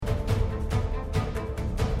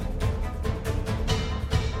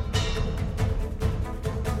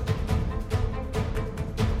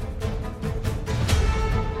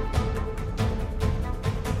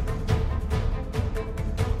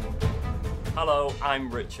Hello,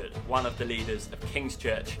 I'm Richard, one of the leaders of King's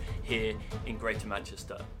Church here in Greater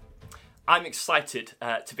Manchester. I'm excited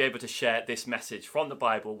to be able to share this message from the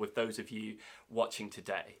Bible with those of you watching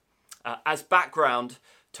today. As background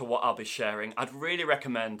to what I'll be sharing, I'd really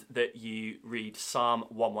recommend that you read Psalm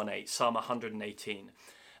 118, Psalm 118.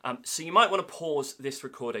 So you might want to pause this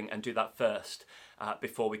recording and do that first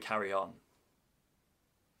before we carry on.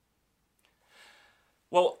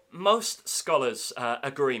 Well, most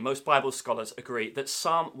Bible scholars agree that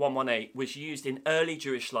Psalm 118 was used in early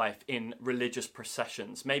Jewish life in religious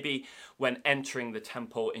processions, maybe when entering the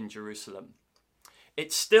temple in Jerusalem.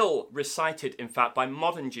 It's still recited, in fact, by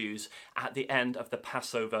modern Jews at the end of the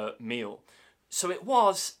Passover meal. So it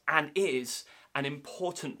was and is an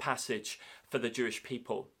important passage for the Jewish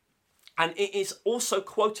people. And it is also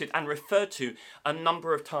quoted and referred to a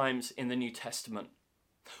number of times in the New Testament.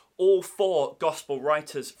 All four gospel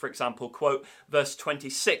writers, for example, quote verse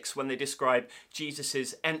 26 when they describe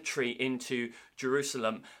Jesus' entry into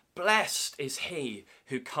Jerusalem. Blessed is he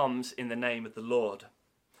who comes in the name of the Lord.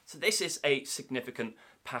 So this is a significant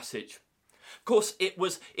passage. Of course, it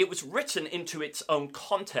was written into its own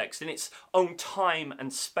context, in its own time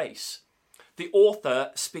and space. The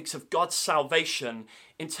author speaks of God's salvation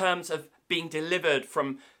in terms of being delivered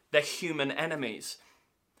from their human enemies.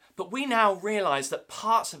 But we now realize that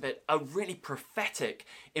parts of it are really prophetic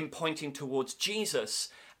in pointing towards Jesus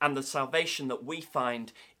and the salvation that we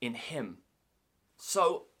find in him.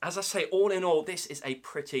 So, as I say, all in all, this is a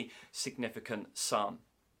pretty significant psalm.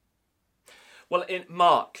 Well, in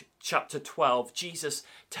Mark chapter 12, Jesus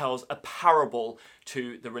tells a parable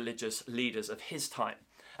to the religious leaders of his time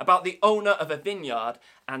about the owner of a vineyard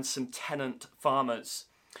and some tenant farmers.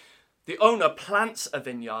 The owner plants a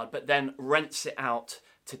vineyard but then rents it out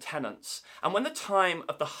to tenants. And when the time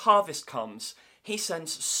of the harvest comes, he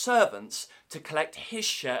sends servants to collect his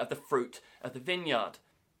share of the fruit of the vineyard.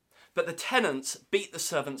 But the tenants beat the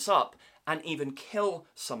servants up and even kill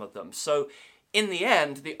some of them. So in the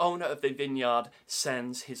end, the owner of the vineyard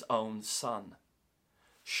sends his own son.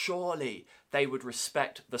 Surely they would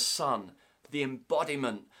respect the son, the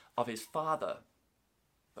embodiment of his father.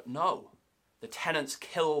 But no, the tenants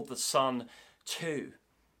killed the son too.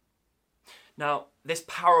 Now, this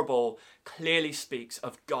parable clearly speaks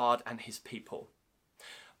of God and his people.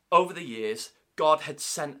 Over the years, God had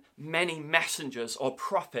sent many messengers or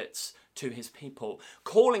prophets to his people,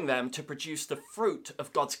 calling them to produce the fruit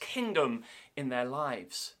of God's kingdom in their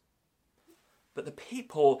lives. But the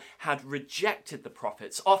people had rejected the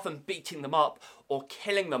prophets, often beating them up or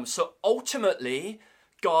killing them. So ultimately,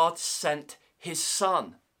 God sent his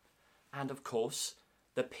son. And of course,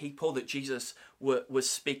 the people that Jesus was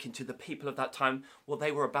speaking to, the people of that time, well,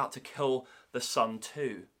 they were about to kill the son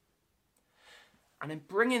too. And in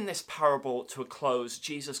bringing this parable to a close,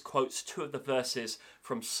 Jesus quotes two of the verses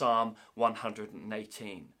from Psalm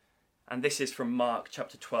 118. And this is from Mark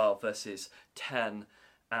chapter 12, verses 10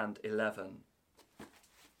 and 11.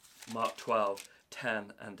 Mark 12,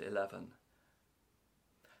 10 and 11.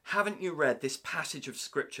 Haven't you read this passage of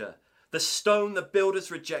scripture? The stone the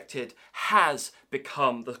builders rejected has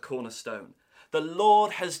become the cornerstone. The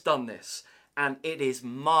Lord has done this, and it is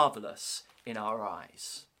marvelous in our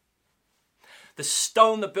eyes. The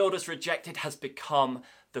stone the builders rejected has become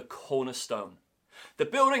the cornerstone. The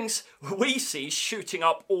buildings we see shooting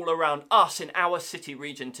up all around us in our city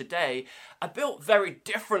region today are built very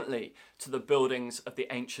differently to the buildings of the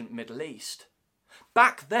ancient Middle East.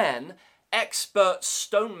 Back then, expert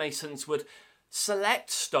stonemasons would select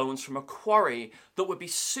stones from a quarry that would be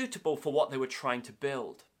suitable for what they were trying to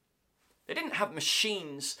build. They didn't have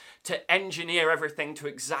machines to engineer everything to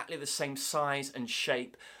exactly the same size and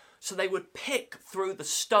shape, so they would pick through the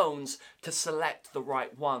stones to select the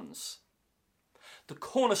right ones. The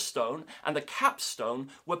cornerstone and the capstone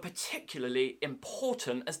were particularly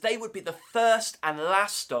important as they would be the first and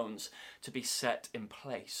last stones to be set in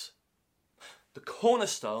place. The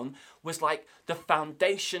cornerstone was like the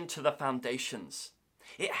foundation to the foundations.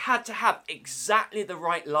 It had to have exactly the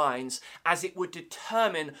right lines as it would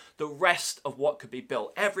determine the rest of what could be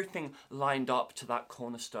built. Everything lined up to that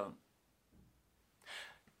cornerstone.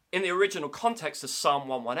 In the original context of Psalm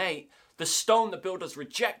 118, the stone the builders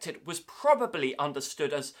rejected was probably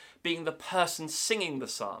understood as being the person singing the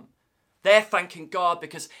psalm. They're thanking God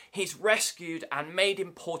because he's rescued and made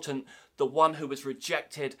important the one who was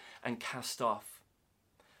rejected and cast off.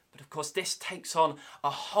 But of course, this takes on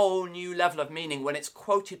a whole new level of meaning when it's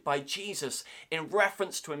quoted by Jesus in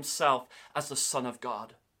reference to himself as the Son of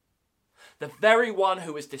God. the very one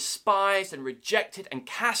who was despised and rejected and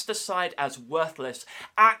cast aside as worthless,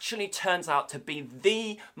 actually turns out to be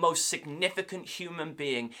the most significant human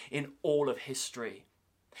being in all of history.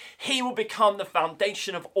 He will become the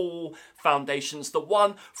foundation of all foundations, the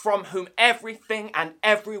one from whom everything and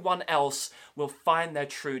everyone else will find their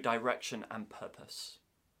true direction and purpose.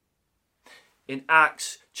 In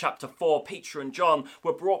Acts chapter 4, Peter and John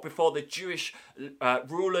were brought before the Jewish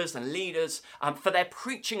rulers and leaders for their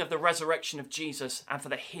preaching of the resurrection of Jesus and for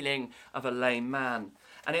the healing of a lame man.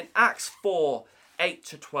 And in Acts 4,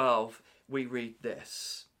 8-12, we read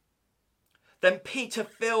this. Then Peter,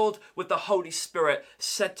 filled with the Holy Spirit,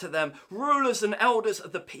 said to them, "Rulers and elders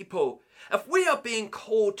of the people, if we are being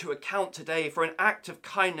called to account today for an act of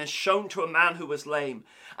kindness shown to a man who was lame,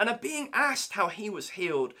 and are being asked how he was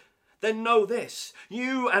healed, then know this,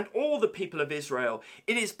 you and all the people of Israel,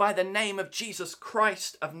 it is by the name of Jesus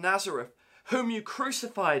Christ of Nazareth, whom you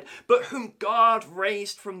crucified, but whom God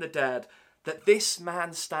raised from the dead, that this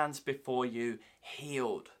man stands before you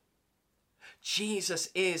healed. Jesus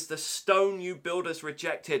is the stone you builders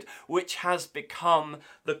rejected, which has become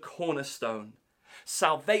the cornerstone.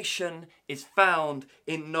 Salvation is found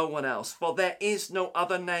in no one else, for there is no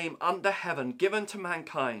other name under heaven given to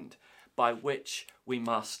mankind by which we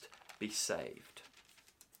must be saved."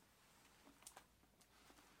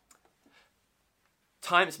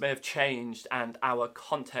 Times may have changed and our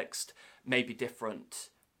context may be different.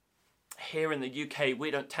 Here in the UK, we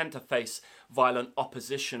don't tend to face violent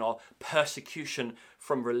opposition or persecution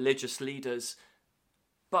from religious leaders,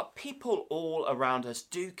 but people all around us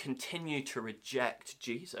do continue to reject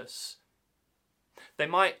Jesus. They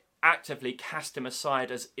might actively cast him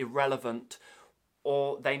aside as irrelevant,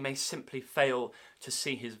 or they may simply fail to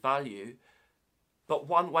see his value. But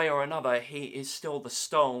one way or another, he is still the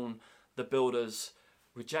stone the builders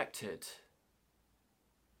rejected.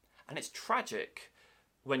 And it's tragic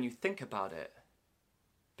when you think about it,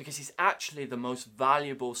 because he's actually the most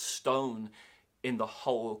valuable stone in the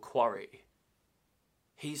whole quarry.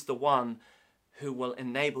 He's the one who will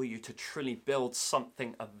enable you to truly build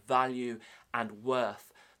something of value and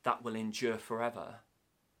worth that will endure forever.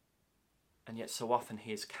 And yet so often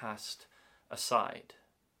he is cast aside.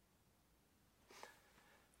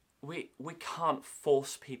 We can't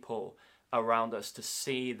force people around us to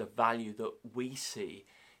see the value that we see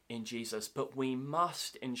in Jesus, but we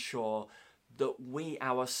must ensure that we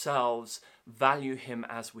ourselves value him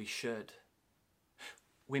as we should.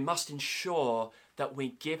 We must ensure that we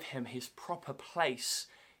give him his proper place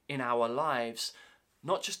in our lives,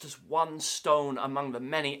 not just as one stone among the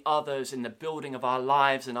many others in the building of our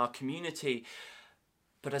lives and our community,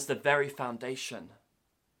 but as the very foundation.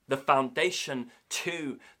 The foundation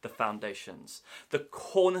to the foundations. The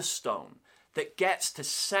cornerstone that gets to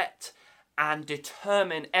set and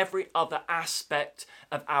determine every other aspect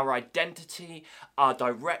of our identity, our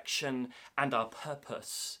direction, and our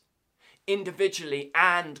purpose. Individually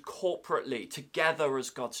and corporately, together as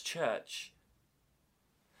God's church.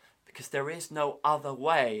 Because there is no other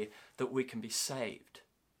way that we can be saved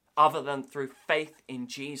other than through faith in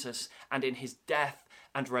Jesus and in his death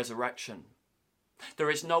and resurrection.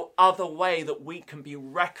 There is no other way that we can be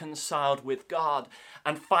reconciled with God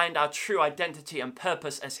and find our true identity and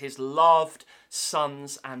purpose as his loved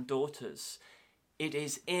sons and daughters. It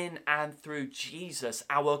is in and through Jesus,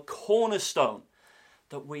 our cornerstone,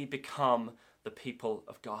 that we become the people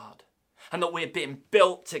of God. And that we're being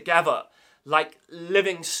built together like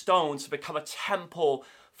living stones to become a temple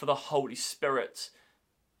for the Holy Spirit.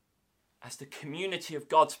 As the community of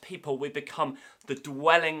God's people, we become the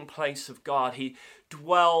dwelling place of God. He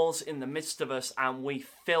dwells in the midst of us and we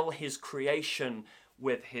fill his creation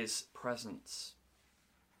with his presence.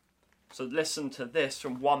 So listen to this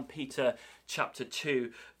from 1 Peter chapter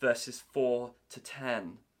 2, verses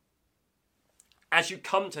 4-10. As you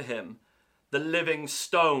come to him, the living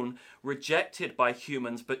stone, rejected by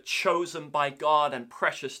humans, but chosen by God and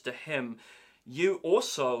precious to him, you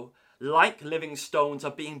also, like living stones,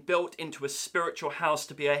 are being built into a spiritual house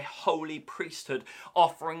to be a holy priesthood,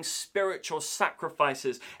 offering spiritual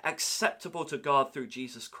sacrifices acceptable to God through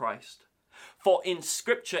Jesus Christ. For in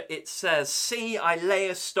Scripture it says, "See, I lay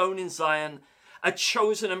a stone in Zion, a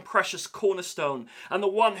chosen and precious cornerstone, and the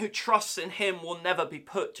one who trusts in him will never be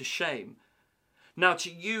put to shame." Now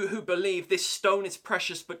to you who believe, this stone is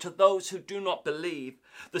precious, but to those who do not believe,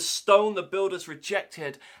 the stone the builders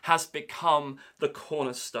rejected has become the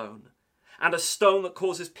cornerstone, and a stone that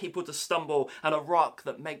causes people to stumble, and a rock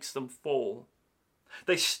that makes them fall.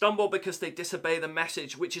 They stumble because they disobey the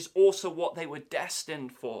message, which is also what they were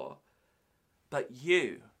destined for. But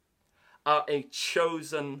you are a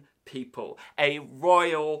chosen people, a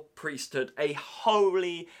royal priesthood, a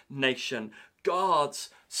holy nation, God's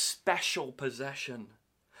special possession,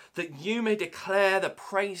 that you may declare the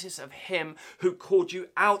praises of him who called you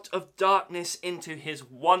out of darkness into his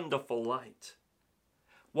wonderful light.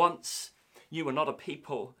 Once you were not a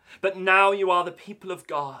people, but now you are the people of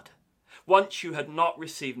God. Once you had not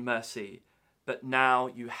received mercy, but now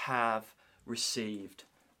you have received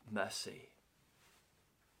mercy.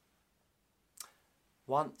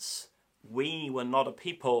 Once we were not a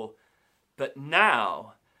people, but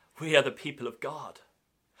now we are the people of God.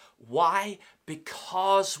 Why?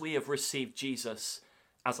 Because we have received Jesus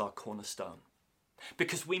as our cornerstone.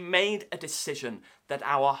 Because we made a decision that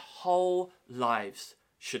our whole lives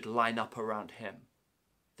should line up around him.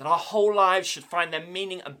 That our whole lives should find their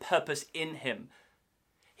meaning and purpose in him.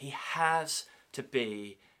 He has to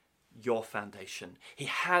be your foundation. He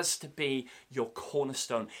has to be your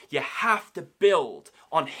cornerstone. You have to build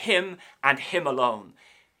on him and him alone.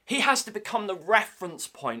 He has to become the reference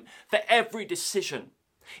point for every decision.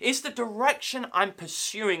 Is the direction I'm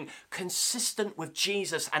pursuing consistent with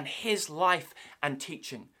Jesus and his life and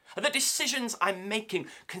teaching? Are the decisions I'm making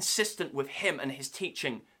consistent with him and his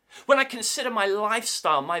teaching? When I consider my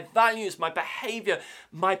lifestyle, my values, my behavior,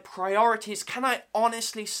 my priorities, can I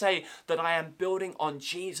honestly say that I am building on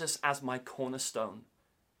Jesus as my cornerstone?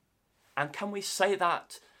 And can we say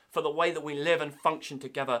that for the way that we live and function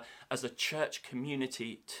together as a church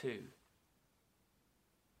community too?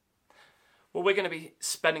 Well, we're going to be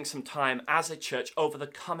spending some time as a church over the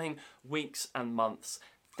coming weeks and months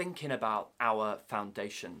thinking about our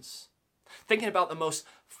foundations, thinking about the most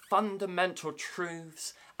fundamental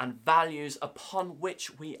truths and values upon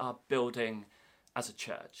which we are building as a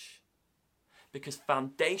church. Because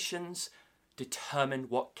foundations determine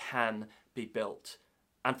what can be built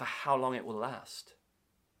and for how long it will last.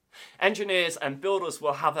 Engineers and builders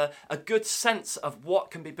will have a good sense of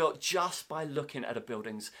what can be built just by looking at a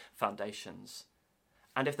building's foundations.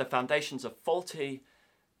 And if the foundations are faulty,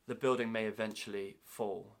 the building may eventually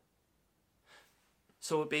fall.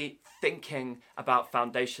 So we'll be thinking about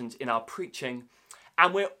foundations in our preaching.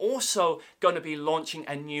 And we're also going to be launching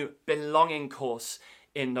a new belonging course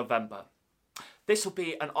in November. This will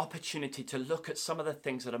be an opportunity to look at some of the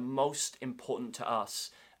things that are most important to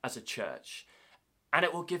us as a church. And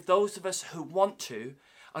it will give those of us who want to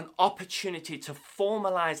an opportunity to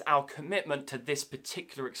formalize our commitment to this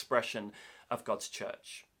particular expression of God's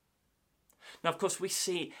church. Now, of course, we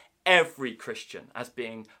see every Christian as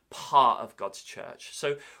being part of God's church.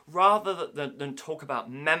 So rather than talk about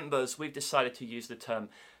members, we've decided to use the term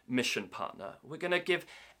mission partner. We're going to give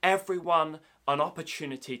everyone an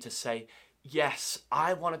opportunity to say, yes,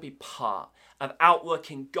 I want to be part of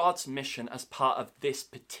outworking God's mission as part of this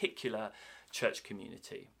particular church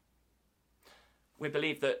community. We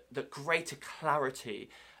believe that greater clarity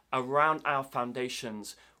around our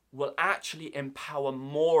foundations will actually empower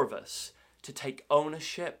more of us to take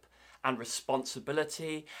ownership and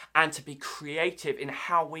responsibility and to be creative in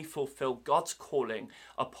how we fulfill God's calling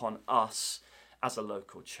upon us as a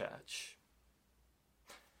local church.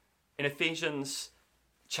 In Ephesians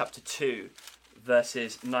chapter 2,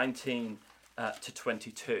 verses 19 to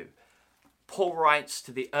 22, Paul writes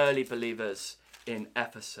to the early believers in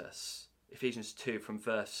Ephesus, Ephesians 2 from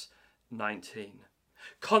verse 19.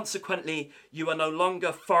 Consequently, you are no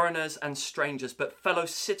longer foreigners and strangers, but fellow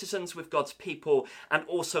citizens with God's people and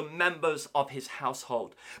also members of his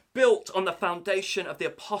household, built on the foundation of the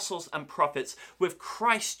apostles and prophets, with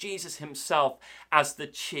Christ Jesus himself as the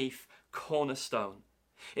chief cornerstone.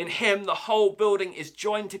 In him, the whole building is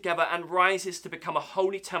joined together and rises to become a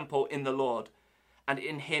holy temple in the Lord. And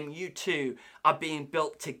in him, you too are being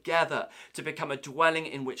built together to become a dwelling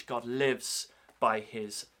in which God lives by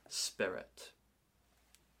his Spirit.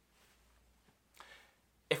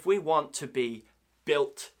 If we want to be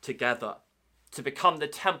built together, to become the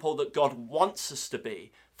temple that God wants us to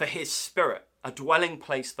be for his Spirit, a dwelling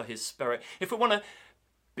place for his Spirit, if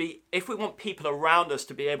we want people around us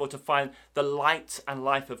to be able to find the light and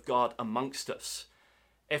life of God amongst us,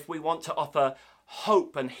 if we want to offer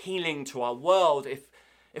hope and healing to our world,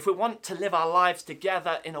 if we want to live our lives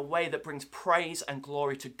together in a way that brings praise and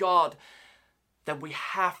glory to God, then we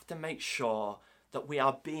have to make sure that we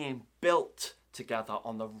are being built together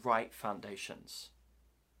on the right foundations.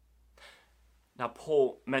 Now,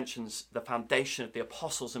 Paul mentions the foundation of the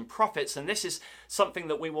apostles and prophets, and this is something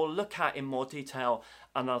that we will look at in more detail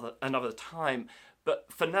another time. But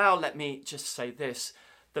for now, let me just say this.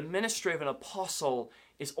 The ministry of an apostle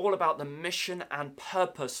is all about the mission and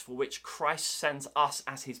purpose for which Christ sends us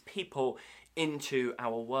as his people into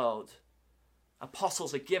our world.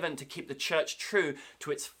 Apostles are given to keep the church true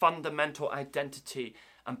to its fundamental identity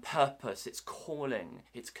and purpose, its calling,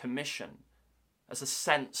 its commission as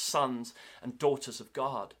sent sons and daughters of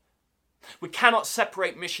God. We cannot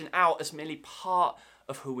separate mission out as merely part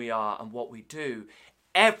of who we are and what we do.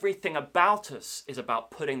 Everything about us is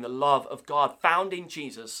about putting the love of God found in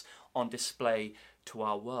Jesus on display to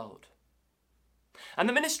our world. And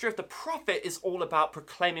the ministry of the prophet is all about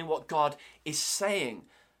proclaiming what God is saying,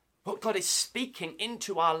 what God is speaking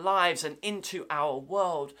into our lives and into our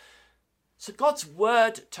world. So God's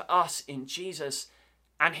word to us in Jesus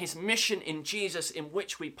and his mission in Jesus in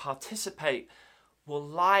which we participate will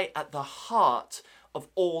lie at the heart of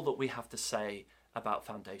all that we have to say about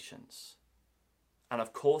Foundations. And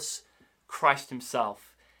of course, Christ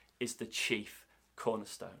himself is the chief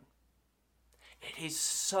cornerstone. It is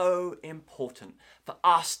so important for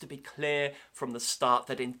us to be clear from the start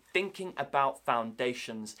that in thinking about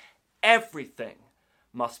Foundations, everything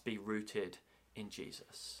must be rooted in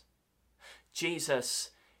Jesus.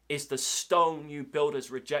 Jesus is the stone you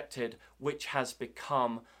builders rejected, which has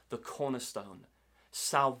become the cornerstone.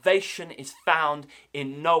 Salvation is found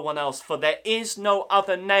in no one else, for there is no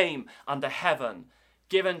other name under heaven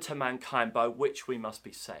given to mankind by which we must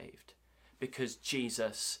be saved, because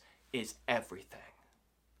Jesus is everything.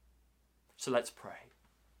 So let's pray.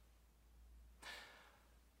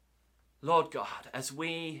 Lord God, as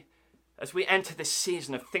we enter this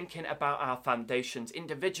season of thinking about our Foundations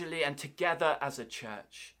individually and together as a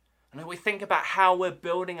church, and we think about how we're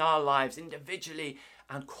building our lives individually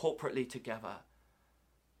and corporately together,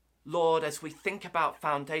 Lord, as we think about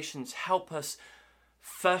Foundations, help us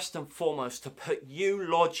first and foremost to put you,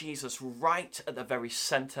 Lord Jesus, right at the very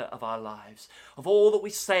center of our lives. Of all that we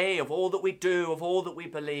say, of all that we do, of all that we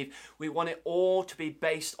believe, we want it all to be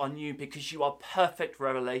based on you, because you are perfect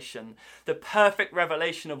revelation, the perfect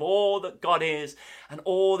revelation of all that God is and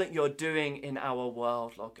all that you're doing in our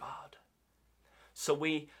world, Lord God. So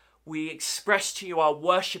we express to you our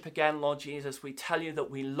worship again, Lord Jesus. We tell you that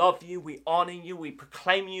we love you, we honor you, we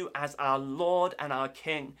proclaim you as our Lord and our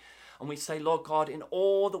King. And we say, Lord God, in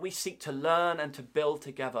all that we seek to learn and to build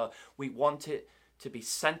together, we want it to be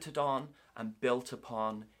centered on and built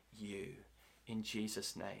upon you. In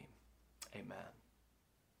Jesus' name, amen.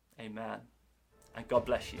 Amen. And God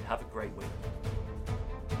bless you. Have a great week.